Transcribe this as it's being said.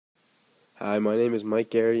Hi, my name is Mike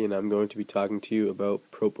Geraghty, and I'm going to be talking to you about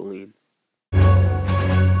propylene.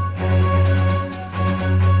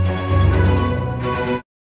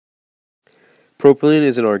 Propylene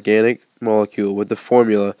is an organic molecule with the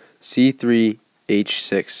formula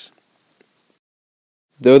C3H6.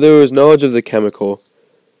 Though there was knowledge of the chemical,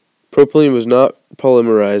 propylene was not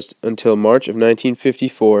polymerized until March of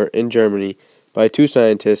 1954 in Germany by two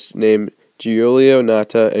scientists named Giulio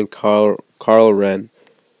Natta and Karl Renn.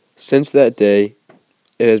 Since that day,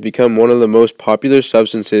 it has become one of the most popular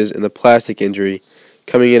substances in the plastic industry,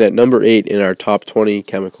 coming in at number 8 in our top 20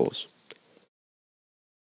 chemicals.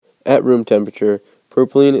 At room temperature,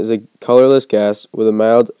 propylene is a colorless gas with a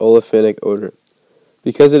mild olefinic odor.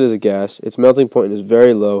 Because it is a gas, its melting point is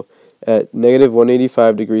very low at negative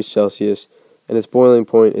 185 degrees Celsius, and its boiling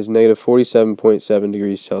point is negative 47.7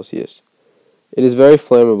 degrees Celsius. It is very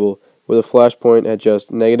flammable, with a flash point at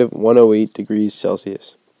just negative 108 degrees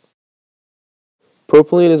Celsius.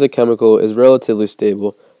 Propylene as a chemical is relatively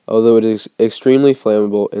stable, although it is extremely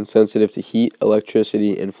flammable and sensitive to heat,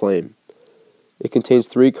 electricity, and flame. It contains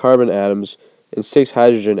 3 carbon atoms and 6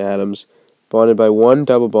 hydrogen atoms, bonded by 1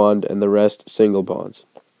 double bond and the rest single bonds.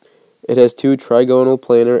 It has 2 trigonal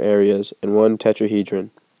planar areas and 1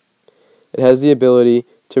 tetrahedron. It has the ability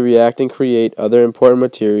to react and create other important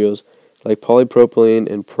materials like polypropylene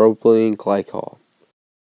and propylene glycol.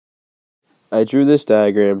 I drew this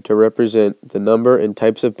diagram to represent the number and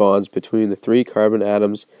types of bonds between the 3 carbon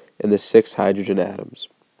atoms and the 6 hydrogen atoms.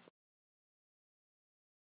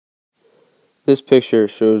 This picture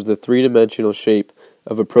shows the three-dimensional shape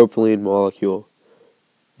of a propylene molecule.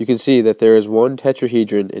 You can see that there is 1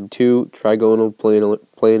 tetrahedron and 2 trigonal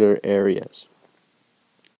planar areas.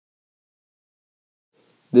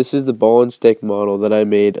 This is the ball and stick model that I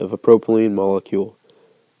made of a propylene molecule.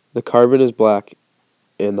 The carbon is black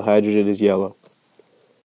and the hydrogen is yellow.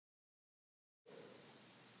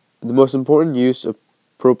 The most important use of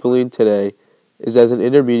propylene today is as an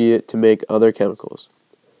intermediate to make other chemicals.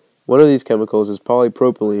 One of these chemicals is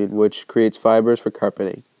polypropylene, which creates fibers for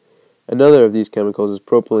carpeting. Another of these chemicals is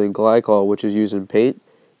propylene glycol, which is used in paint,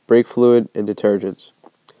 brake fluid, and detergents.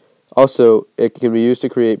 Also, it can be used to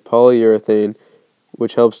create polyurethane,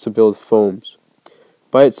 which helps to build foams.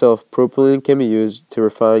 By itself, propylene can be used to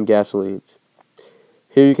refine gasolines.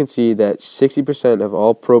 Here you can see that 60% of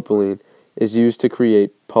all propylene is used to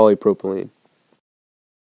create polypropylene.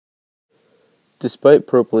 Despite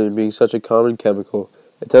propylene being such a common chemical,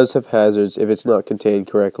 it does have hazards if it's not contained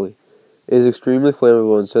correctly. It is extremely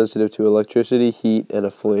flammable and sensitive to electricity, heat, and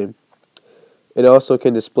a flame. It also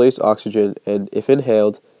can displace oxygen, and if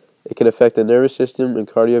inhaled, it can affect the nervous system and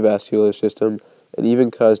cardiovascular system and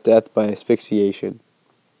even cause death by asphyxiation.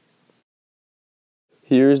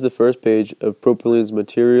 Here is the first page of propylene's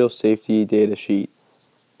material safety data sheet.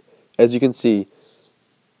 As you can see,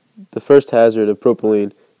 the first hazard of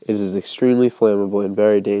propylene is it is extremely flammable and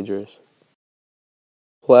very dangerous.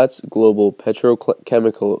 Platts Global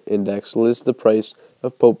Petrochemical Index lists the price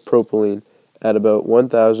of propylene at about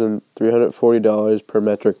 $1,340 per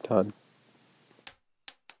metric ton.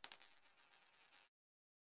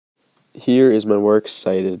 Here is my work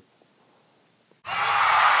cited.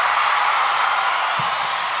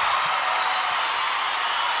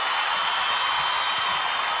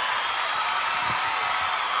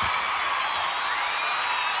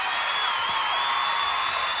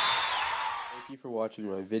 Thank you for watching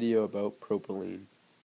my video about propylene.